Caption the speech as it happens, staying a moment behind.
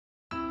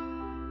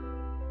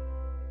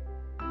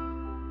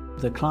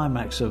the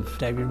climax of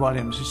David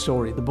Walliams'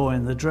 story, The Boy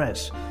in the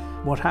Dress.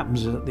 What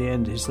happens at the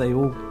end is they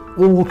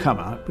all come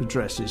out with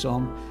dresses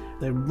on.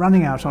 They're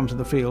running out onto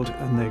the field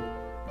and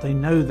they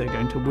know they're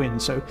going to win.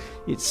 So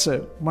it's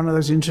one of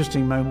those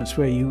interesting moments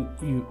where you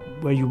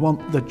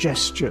want the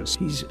gestures.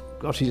 He's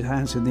got his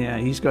hands in the air.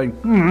 He's going,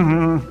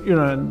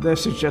 and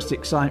this is just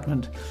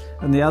excitement,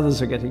 and the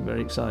others are getting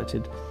very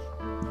excited.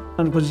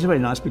 And of course, it's very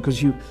nice because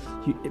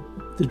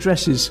the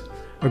dresses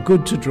are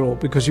good to draw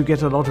because you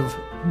get a lot of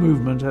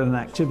movement and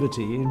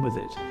activity in with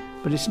it.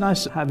 But it's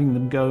nice having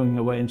them going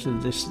away into the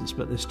distance.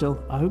 But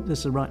I hope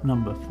there's the right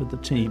number for the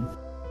team.